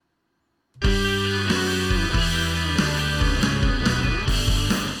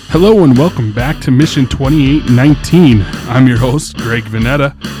Hello and welcome back to Mission 2819. I'm your host, Greg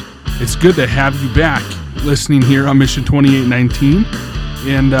Vanetta. It's good to have you back listening here on Mission 2819,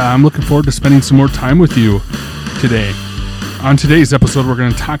 and I'm looking forward to spending some more time with you today. On today's episode, we're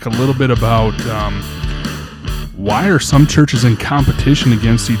going to talk a little bit about why are some churches in competition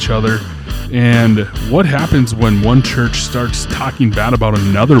against each other, and what happens when one church starts talking bad about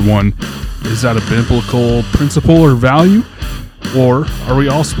another one. Is that a biblical principle or value? Or are we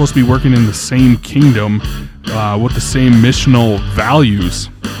all supposed to be working in the same kingdom with the same missional values?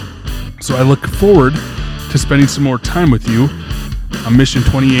 So I look forward to spending some more time with you on Mission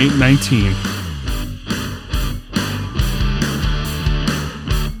 2819.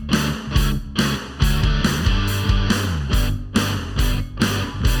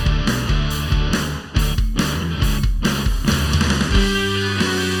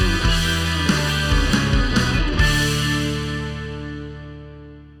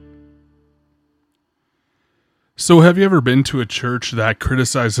 So have you ever been to a church that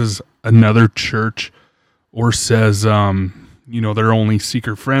criticizes another church or says, they're only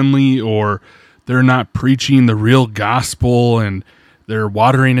seeker friendly, or they're not preaching the real gospel and they're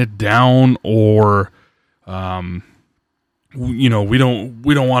watering it down, or, we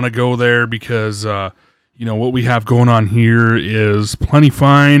don't want to go there because, what we have going on here is plenty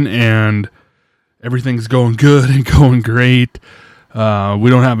fine and everything's going good and going great. We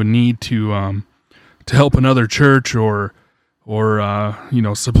don't have a need to help another church or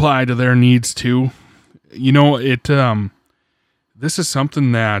supply to their needs too. This is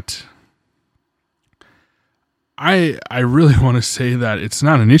something that I really want to say that it's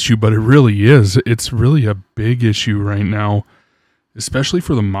not an issue, but it really is. It's really a big issue right now, especially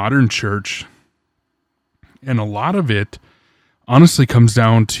for the modern church. And a lot of it honestly comes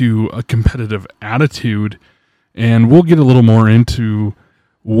down to a competitive attitude. And we'll get a little more into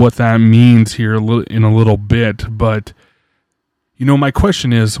what that means here in a little bit, but my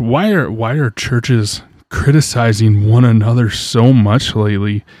question is, why are churches criticizing one another so much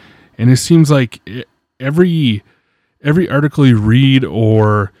lately? And it seems like every article you read,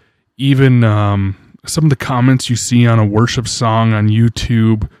 or even some of the comments you see on a worship song on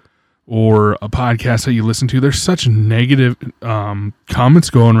YouTube or a podcast that you listen to, there's such negative comments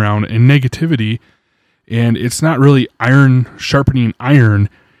going around and negativity. And it's not really iron sharpening iron.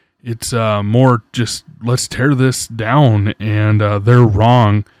 It's more just, let's tear this down, and they're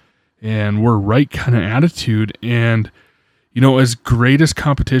wrong and we're right kind of attitude. And, as great as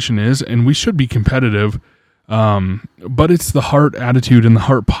competition is, and we should be competitive, but it's the heart attitude and the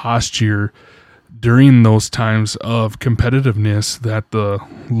heart posture during those times of competitiveness that the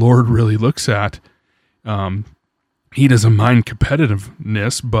Lord really looks at. He doesn't mind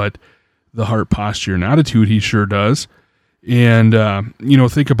competitiveness, but the heart posture and attitude, he sure does. And,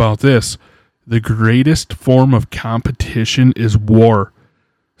 think about this. The greatest form of competition is war.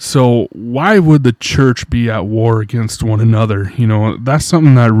 So why would the church be at war against one another? That's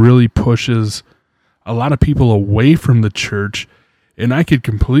something that really pushes a lot of people away from the church. And I could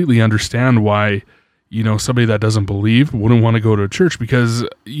completely understand why, somebody that doesn't believe wouldn't want to go to a church, because,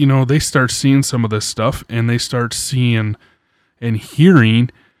 they start seeing some of this stuff, and they start seeing and hearing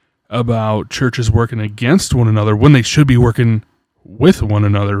about churches working against one another when they should be working with one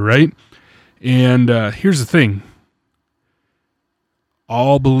another, right? And here's the thing.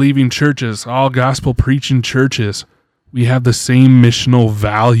 All believing churches, all gospel preaching churches, we have the same missional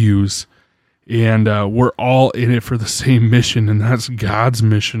values, and we're all in it for the same mission, and that's God's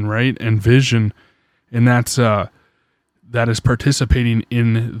mission, right? And vision, and that is participating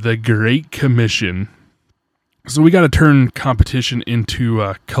in the Great Commission. So we got to turn competition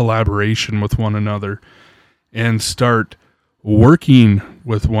into collaboration with one another and start working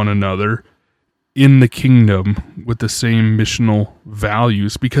with one another in the kingdom with the same missional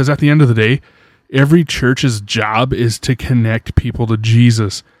values. Because at the end of the day, every church's job is to connect people to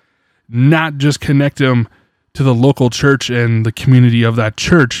Jesus, not just connect them to the local church and the community of that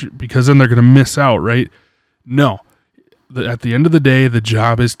church, because then they're going to miss out, right? No. At the end of the day, the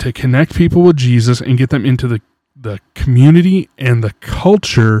job is to connect people with Jesus and get them into the community and the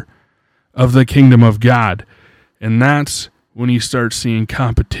culture of the kingdom of God. And that's when you start seeing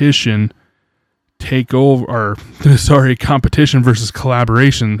competition competition versus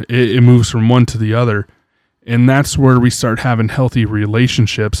collaboration. It moves from one to the other. And that's where we start having healthy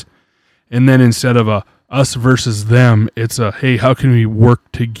relationships. And then instead of a us versus them, it's a, hey, how can we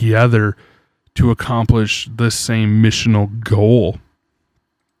work together to accomplish this same missional goal?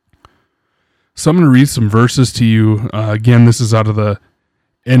 So I'm going to read some verses to you. Again, this is out of the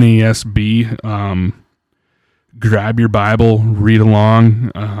NASB. grab your Bible, read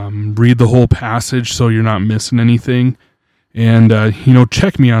along, read the whole passage so you're not missing anything. And,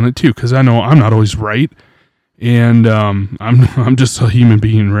 check me on it too, because I know I'm not always right. And I'm just a human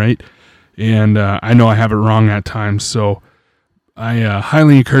being, right? And I know I have it wrong at times. So I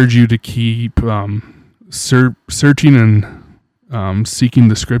highly encourage you to keep searching and seeking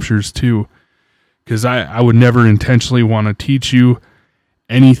the scriptures too, because I would never intentionally want to teach you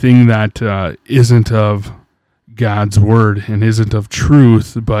anything that isn't of God's word and isn't of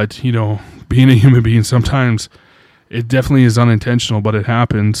truth. But, being a human being, sometimes it definitely is unintentional, but it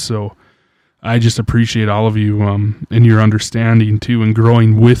happens. So I just appreciate all of you and your understanding too, and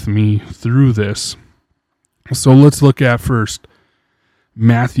growing with me through this. So let's look at first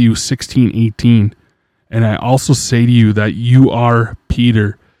Matthew 16:18. And I also say to you that you are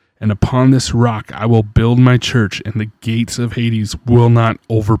Peter, and upon this rock I will build my church, and the gates of Hades will not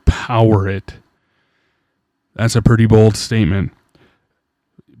overpower it. That's a pretty bold statement.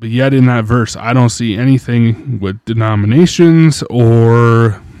 But yet in that verse, I don't see anything with denominations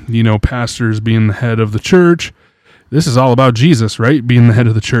or, pastors being the head of the church. This is all about Jesus, right? Being the head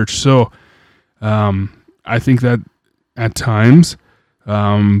of the church. So I think that at times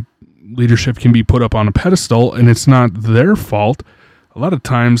leadership can be put up on a pedestal, and it's not their fault. A lot of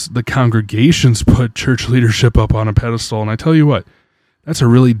times the congregations put church leadership up on a pedestal, and I tell you what, that's a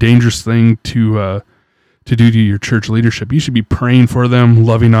really dangerous thing to do to your church leadership. You should be praying for them,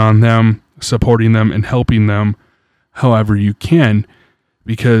 loving on them, supporting them, and helping them however you can,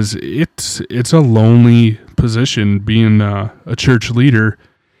 because it's a lonely position being a church leader,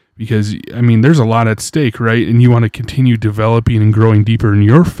 because, there's a lot at stake, right? And you want to continue developing and growing deeper in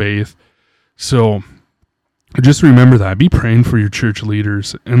your faith. So just remember that. Be praying for your church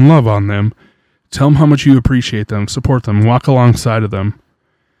leaders and love on them. Tell them how much you appreciate them, support them, walk alongside of them.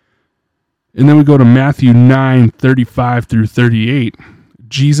 And then we go to Matthew 9:35 through 38.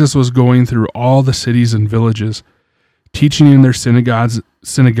 Jesus was going through all the cities and villages, teaching in their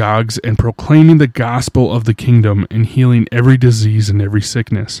synagogues and proclaiming the gospel of the kingdom and healing every disease and every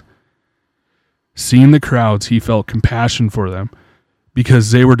sickness. Seeing the crowds, he felt compassion for them,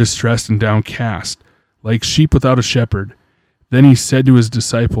 because they were distressed and downcast, like sheep without a shepherd. Then he said to his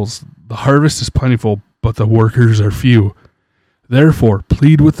disciples, "The harvest is plentiful, but the workers are few. Therefore,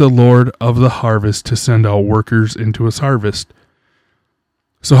 plead with the Lord of the harvest to send out workers into his harvest."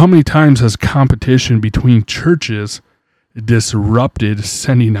 So how many times has competition between churches disrupted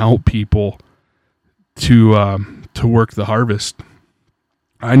sending out people to work the harvest?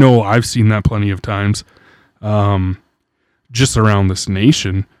 I know I've seen that plenty of times, just around this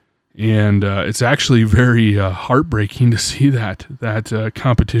nation, and it's actually very heartbreaking to see that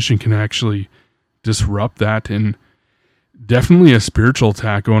competition can actually disrupt that, and definitely a spiritual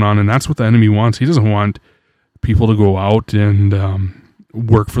attack going on, and that's what the enemy wants. He doesn't want people to go out and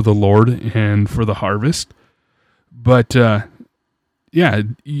work for the Lord and for the harvest. But yet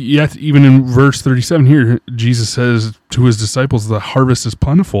even in verse 37 here, Jesus says to his disciples, the harvest is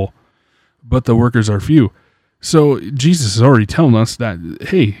plentiful, but the workers are few. So Jesus is already telling us that,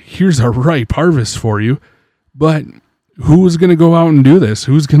 hey, here's a ripe harvest for you, but who's going to go out and do this?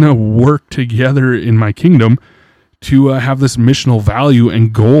 Who's going to work together in my kingdom to have this missional value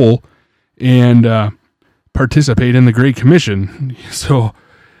and goal and participate in the Great Commission? So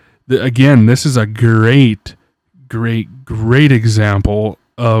again, this is a great example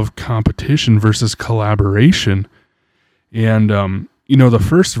of competition versus collaboration. And, the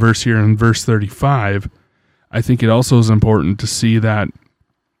first verse here in verse 35, I think it also is important to see that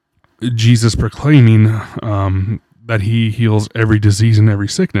Jesus proclaiming that he heals every disease and every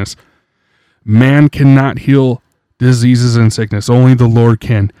sickness. Man cannot heal diseases and sickness. Only the Lord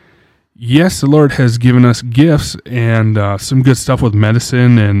can. Yes, the Lord has given us gifts and some good stuff with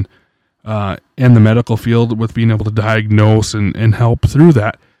medicine and the medical field with being able to diagnose and help through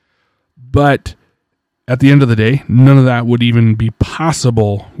that. But at the end of the day, none of that would even be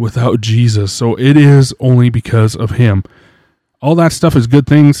possible without Jesus. So it is only because of him. All that stuff is good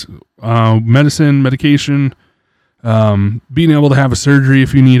things. Medicine, medication, being able to have a surgery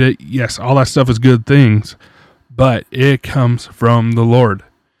if you need it. Yes, all that stuff is good things. But it comes from the Lord,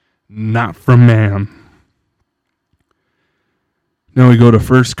 not from man. Now we go to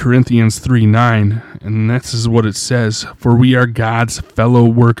 1 Corinthians 3:9, and this is what it says: "For we are God's fellow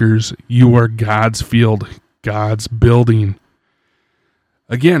workers. You are God's field, God's building."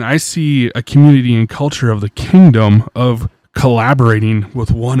 Again, I see a community and culture of the kingdom of collaborating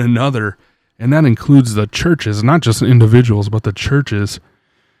with one another, and that includes the churches, not just individuals, but the churches.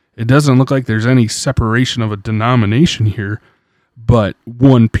 It doesn't look like there's any separation of a denomination here, but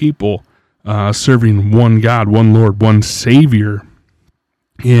one people serving one God, one Lord, one Savior,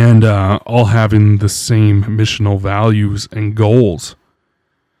 and all having the same missional values and goals.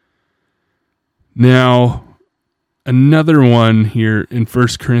 Now, another one here in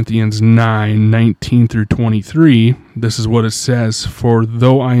 1 Corinthians 9:19 through 23, this is what it says, "For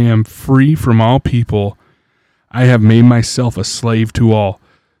though I am free from all people, I have made myself a slave to all,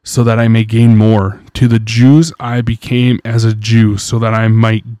 so that I may gain more. To the Jews I became as a Jew, so that I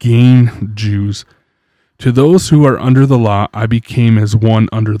might gain Jews. To those who are under the law, I became as one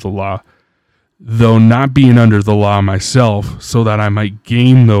under the law, though not being under the law myself, so that I might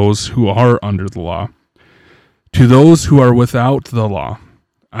gain those who are under the law. To those who are without the law,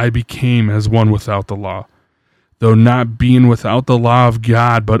 I became as one without the law, though not being without the law of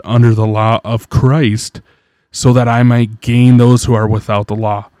God, but under the law of Christ, so that I might gain those who are without the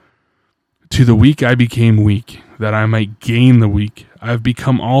law. To the weak I became weak, that I might gain the weak. I have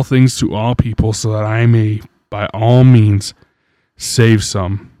become all things to all people, so that I may, by all means, save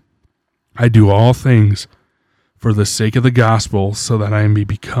some. I do all things for the sake of the gospel, so that I may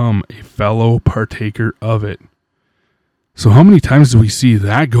become a fellow partaker of it." So how many times do we see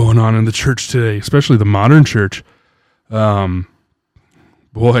that going on in the church today, especially the modern church? Boy,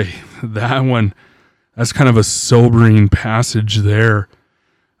 that one, that's kind of a sobering passage there,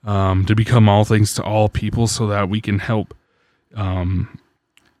 to become all things to all people, so that we can help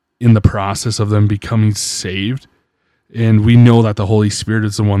in the process of them becoming saved. And we know that the Holy Spirit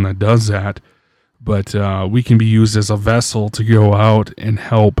is the one that does that, but we can be used as a vessel to go out and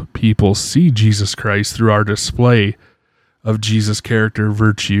help people see Jesus Christ through our display of Jesus' character,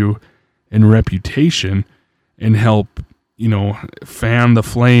 virtue, and reputation, and help, fan the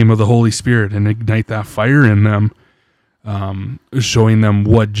flame of the Holy Spirit and ignite that fire in them, showing them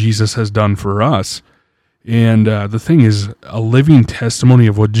what Jesus has done for us. And the thing is, a living testimony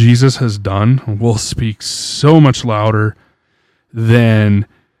of what Jesus has done will speak so much louder than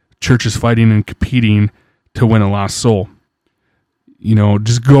churches fighting and competing to win a lost soul.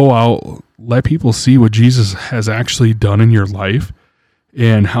 Just go out, let people see what Jesus has actually done in your life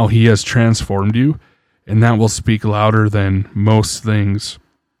and how he has transformed you, and that will speak louder than most things.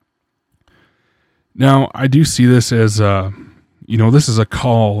 Now, I do see this as this is a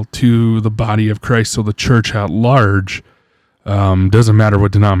call to the body of Christ, so the church at large, doesn't matter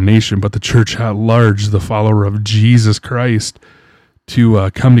what denomination, but the church at large, the follower of Jesus Christ,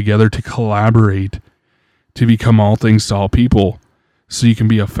 to come together, to collaborate, to become all things to all people, so you can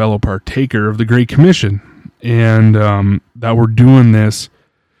be a fellow partaker of the Great Commission, and that we're doing this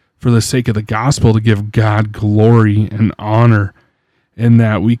for the sake of the gospel, to give God glory and honor, and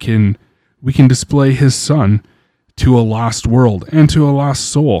that we can display his Son to a lost world and to a lost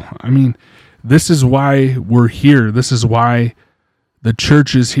soul. I mean, this is why we're here. This is why the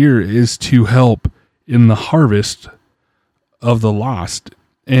church is here, is to help in the harvest of the lost.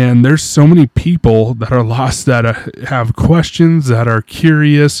 And there's so many people that are lost, that have questions, that are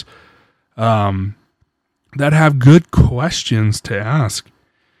curious, that have good questions to ask.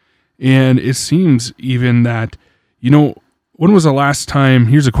 And it seems even that, when was the last time,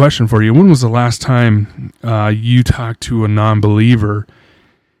 here's a question for you, when was the last time you talked to a non-believer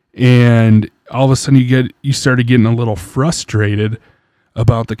and all of a sudden you started getting a little frustrated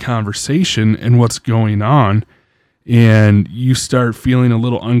about the conversation and what's going on, and you start feeling a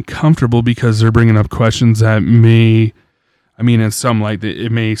little uncomfortable because they're bringing up questions that in some light,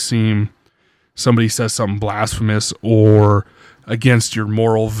 it may seem somebody says something blasphemous or against your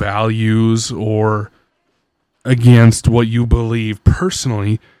moral values or against what you believe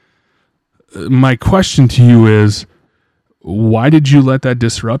personally. My question to you is, why did you let that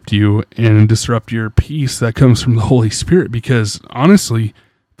disrupt you and disrupt your peace that comes from the Holy Spirit? Because honestly,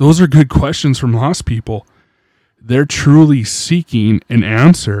 those are good questions from lost people. They're truly seeking an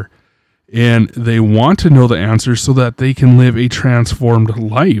answer, and they want to know the answer so that they can live a transformed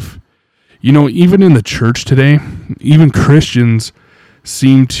life. Even in the church today, even Christians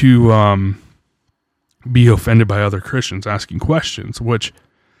seem to be offended by other Christians asking questions, which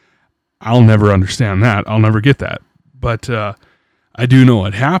I'll never understand that. I'll never get that. But I do know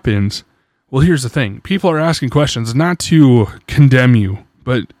it happens. Well, here's the thing. People are asking questions not to condemn you,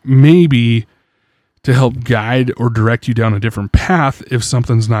 but maybe to help guide or direct you down a different path if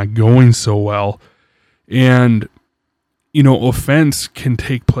something's not going so well. And, offense can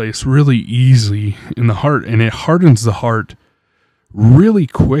take place really easily in the heart, and it hardens the heart really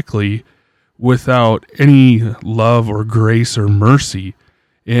quickly without any love or grace or mercy.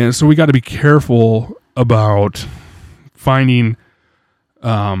 And so we got to be careful about finding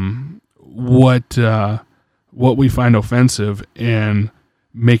what we find offensive and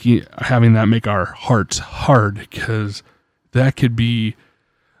having that make our hearts hard, because that could be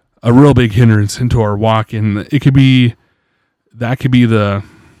a real big hindrance into our walk. And that could be the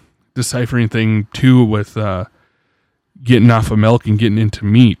deciphering thing too, with getting off of milk and getting into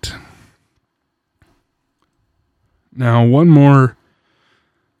meat. Now, one more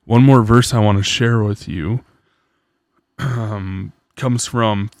verse I want to share with you comes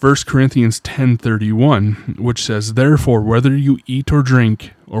from 1 Corinthians 10:31, which says, "Therefore, whether you eat or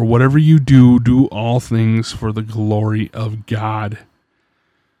drink, or whatever you do, do all things for the glory of God."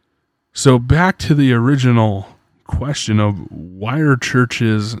 So back to the original question of why are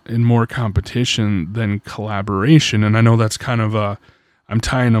churches in more competition than collaboration? And I know that's kind of I'm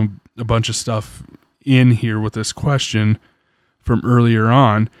tying a bunch of stuff in here with this question from earlier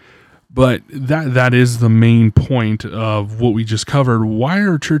on, but that is the main point of what we just covered. Why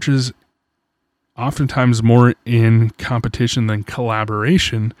are churches oftentimes more in competition than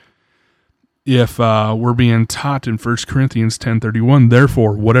collaboration? If we're being taught in 1 Corinthians 10:31,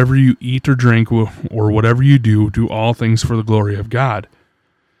 "Therefore, whatever you eat or drink, or whatever you do, do all things for the glory of God."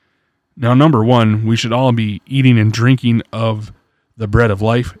 Now, number one, we should all be eating and drinking of the bread of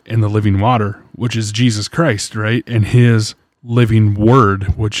life and the living water, which is Jesus Christ, right? And his living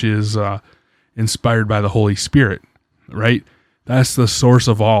word, which is inspired by the Holy Spirit, right? That's the source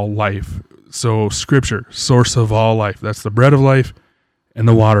of all life. So Scripture, source of all life. That's the bread of life and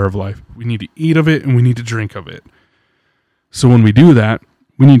the water of life. We need to eat of it and we need to drink of it. So when we do that,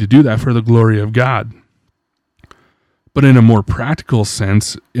 we need to do that for the glory of God. But in a more practical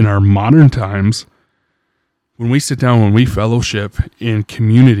sense, in our modern times, when we sit down, when we fellowship in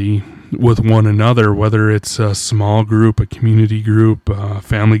community with one another, whether it's a small group, a community group, a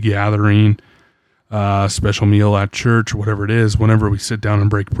family gathering, a special meal at church, whatever it is, whenever we sit down and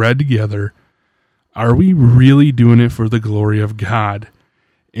break bread together, are we really doing it for the glory of God?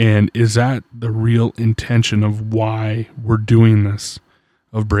 And is that the real intention of why we're doing this,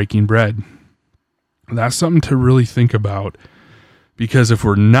 of breaking bread? That's something to really think about, because if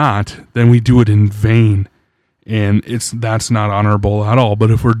we're not, then we do it in vain. And that's not honorable at all.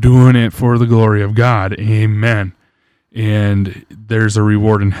 But if we're doing it for the glory of God, amen. And there's a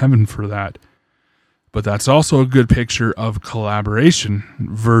reward in heaven for that. But that's also a good picture of collaboration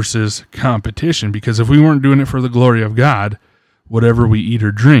versus competition. Because if we weren't doing it for the glory of God, whatever we eat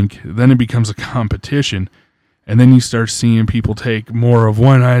or drink, then it becomes a competition. And then you start seeing people take more of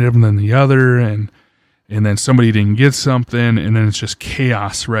one item than the other. And then somebody didn't get something. And then it's just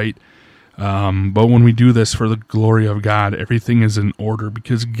chaos, right? But when we do this for the glory of God, everything is in order,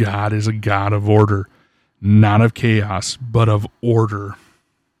 because God is a God of order, not of chaos, but of order.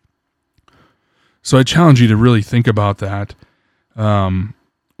 So I challenge you to really think about that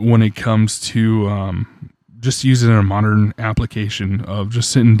when it comes to just use it in a modern application of just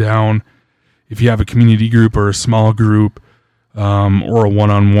sitting down. If you have a community group or a small group or a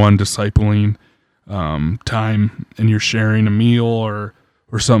one-on-one discipling time, and you're sharing a meal or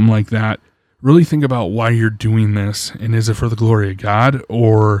something like that, really think about why you're doing this, and is it for the glory of God,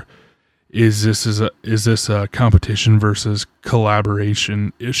 or is this a competition versus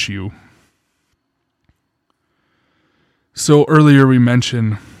collaboration issue? So earlier we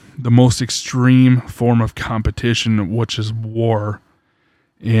mentioned the most extreme form of competition, which is war.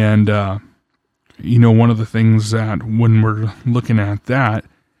 And one of the things that when we're looking at that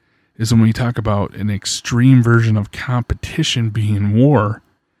is when we talk about an extreme version of competition being war.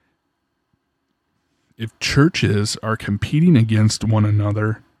 If churches are competing against one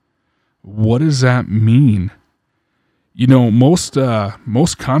another, what does that mean? Most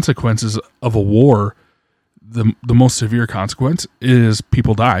consequences of a war, the most severe consequence is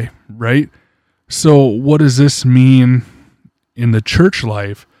people die, right? So what does this mean in the church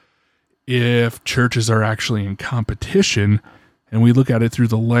life if churches are actually in competition and we look at it through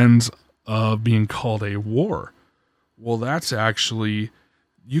the lens of being called a war? Well, that's actually,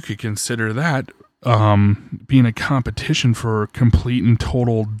 you could consider that being a competition for complete and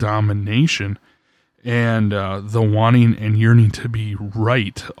total domination, and the wanting and yearning to be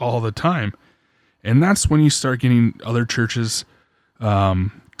right all the time. And that's when you start getting other churches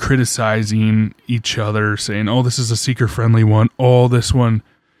criticizing each other, saying, "Oh, this is a seeker-friendly one. Oh, this one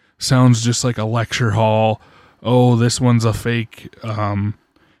sounds just like a lecture hall. Oh, this one's a fake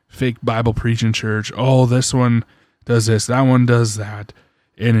Bible preaching church. Oh, this one does this. That one does that."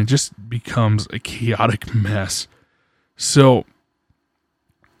 And it just becomes a chaotic mess. So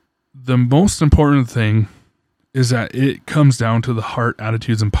the most important thing is that it comes down to the heart,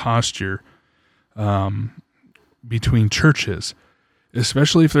 attitudes, and posture between churches,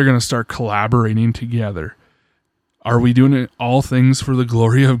 especially if they're going to start collaborating together. Are we doing it all things for the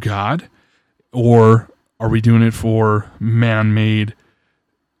glory of God, or are we doing it for man-made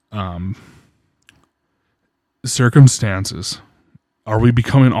circumstances? Are we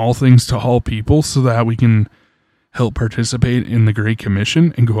becoming all things to all people so that we can help participate in the Great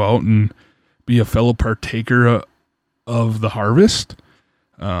Commission and go out and be a fellow partaker of the harvest?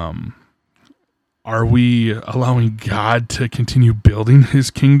 Are we allowing God to continue building his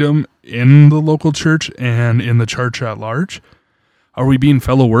kingdom in the local church and in the church at large? Are we being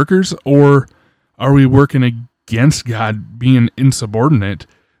fellow workers, or are we working against God, being insubordinate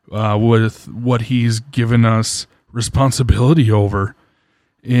with what he's given us responsibility over?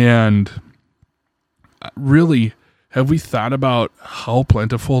 And really, have we thought about how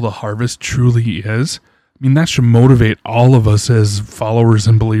plentiful the harvest truly is? I mean, that should motivate all of us as followers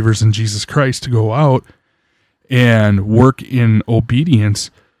and believers in Jesus Christ to go out and work in obedience,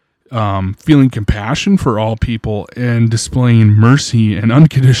 feeling compassion for all people and displaying mercy and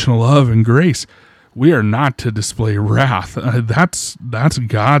unconditional love and grace. We are not to display wrath. That's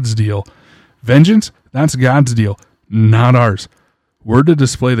God's deal. Vengeance, that's God's deal, not ours. We're to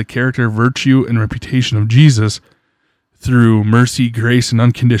display the character, virtue, and reputation of Jesus through mercy, grace, and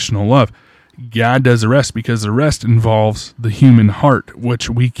unconditional love. God does the rest, because the rest involves the human heart, which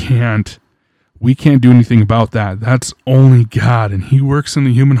we can't do anything about that. That's only God, and he works in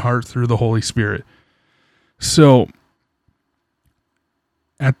the human heart through the Holy Spirit. So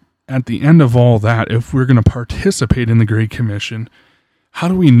at the end of all that, if we're going to participate in the Great Commission, how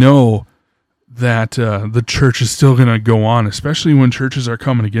do we know that the church is still going to go on, especially when churches are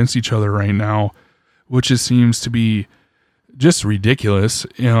coming against each other right now, which seems to be just ridiculous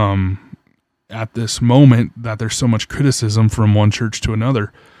at this moment, that there's so much criticism from one church to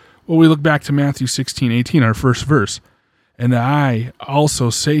another. Well, we look back to Matthew 16:18, our first verse. And I also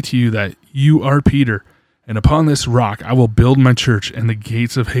say to you that you are Peter, and upon this rock I will build my church, and the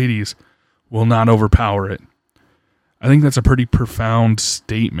gates of Hades will not overpower it. I think that's a pretty profound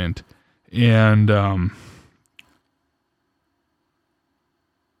statement. And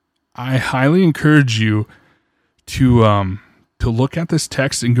I highly encourage you to look at this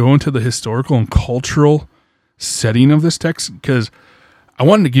text and go into the historical and cultural setting of this text, because I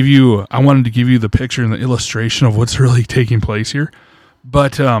wanted to give you the picture and the illustration of what's really taking place here.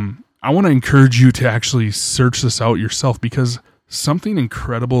 But I want to encourage you to actually search this out yourself, because something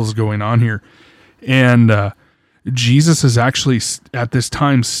incredible is going on here. And Jesus is actually at this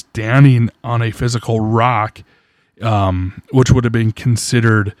time standing on a physical rock, which would have been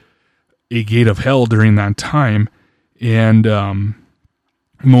considered a gate of hell during that time. And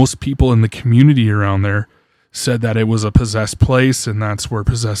most people in the community around there said that it was a possessed place, and that's where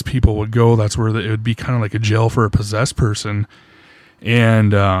possessed people would go. That's where it would be kind of like a jail for a possessed person.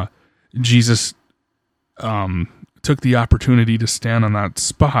 And Jesus took the opportunity to stand on that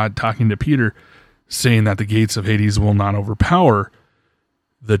spot talking to Peter, saying that the gates of Hades will not overpower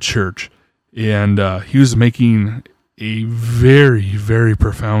the church. And he was making a very, very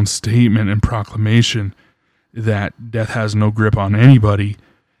profound statement and proclamation that death has no grip on anybody,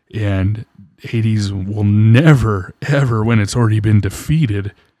 and Hades will never, ever win. It's already been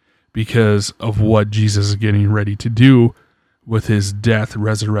defeated because of what Jesus is getting ready to do with his death,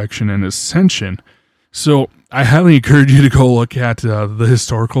 resurrection, and ascension. So I highly encourage you to go look at the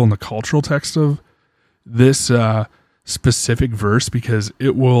historical and the cultural text of this specific verse, because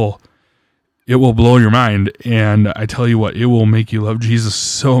it will blow your mind. And I tell you what, it will make you love Jesus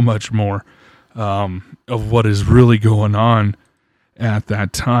so much more of what is really going on at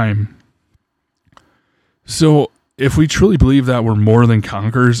that time. So if we truly believe that we're more than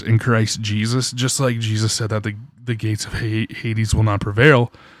conquerors in Christ Jesus, just like Jesus said that the gates of Hades will not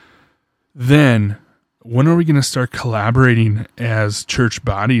prevail, then when are we going to start collaborating as church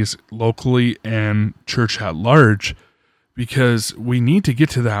bodies locally and church at large? Because we need to get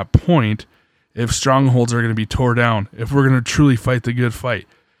to that point if strongholds are going to be torn down, if we're going to truly fight the good fight,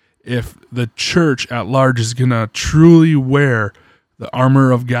 if the church at large is going to truly wear the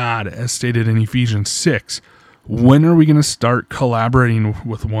armor of God, as stated in Ephesians 6, when are we going to start collaborating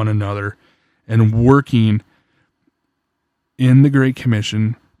with one another and working in the Great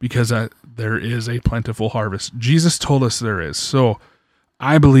Commission? Because there is a plentiful harvest. Jesus told us there is. So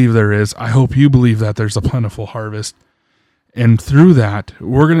I believe there is. I hope you believe that there's a plentiful harvest. And through that,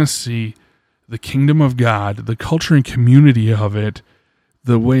 we're going to see the kingdom of God, the culture and community of it,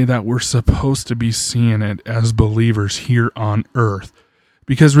 the way that we're supposed to be seeing it as believers here on earth.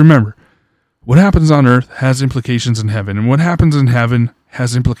 Because remember, what happens on earth has implications in heaven, and what happens in heaven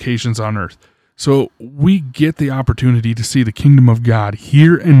has implications on earth. So we get the opportunity to see the kingdom of God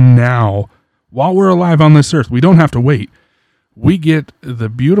here and now while we're alive on this earth. We don't have to wait. We get the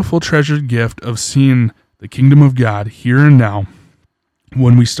beautiful treasured gift of seeing the kingdom of God here and now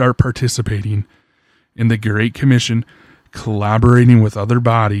when we start participating in the Great Commission, collaborating with other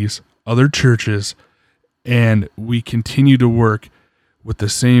bodies, other churches, and we continue to work with the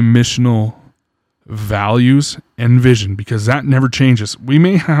same missional values and vision, because that never changes. We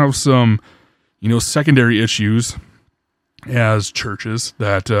may have some, secondary issues as churches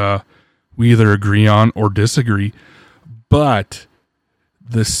that we either agree on or disagree, but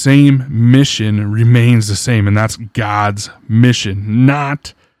the same mission remains the same, and that's God's mission,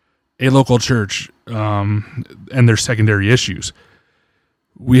 not a local church and their secondary issues.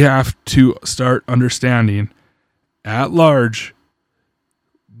 We have to start understanding at large,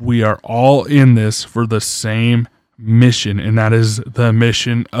 we are all in this for the same mission, and that is the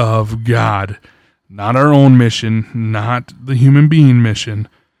mission of God. Not our own mission, not the human being mission,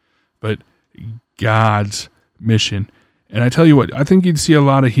 but God's mission. And I tell you what, I think you'd see a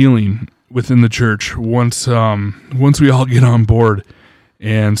lot of healing within the church once we all get on board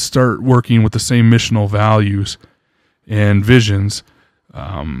and start working with the same missional values and visions,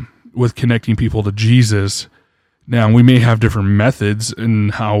 with connecting people to Jesus. Now, we may have different methods in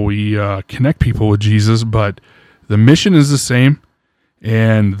how we connect people with Jesus, but the mission is the same,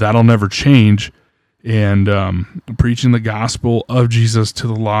 and that'll never change. And preaching the gospel of Jesus to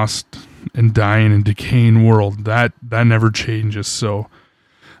the lost and dying and decaying world, that never changes. So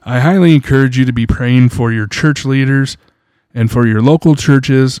I highly encourage you to be praying for your church leaders and for your local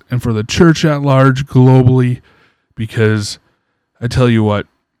churches and for the church at large globally, because I tell you what,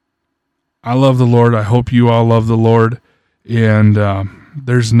 I love the Lord. I hope you all love the Lord. And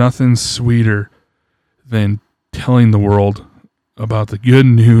there's nothing sweeter than telling the world about the good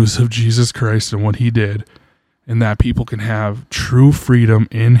news of Jesus Christ and what he did, and that people can have true freedom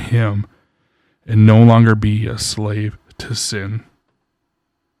in him and no longer be a slave to sin.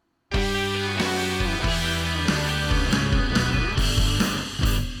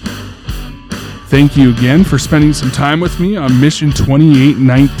 Thank you again for spending some time with me on Mission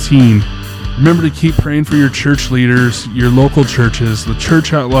 2819. Remember to keep praying for your church leaders, your local churches, the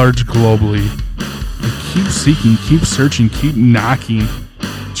church at large globally. And keep seeking, keep searching, keep knocking.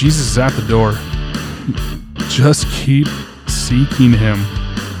 Jesus is at the door. Just keep seeking him.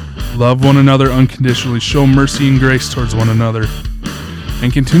 Love one another unconditionally. Show mercy and grace towards one another.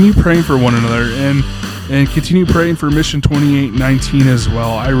 And continue praying for one another. And continue praying for Mission 2819 as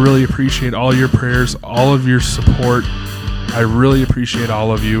well. I really appreciate all your prayers, all of your support. I really appreciate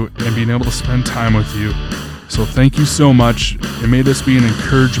all of you and being able to spend time with you. So thank you so much, and may this be an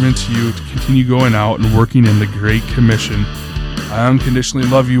encouragement to you to continue going out and working in the Great Commission. I unconditionally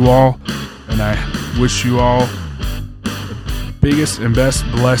love you all, and I wish you all the biggest and best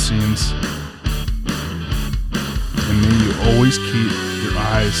blessings. And may you always keep your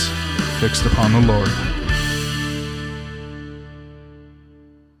eyes fixed upon the Lord.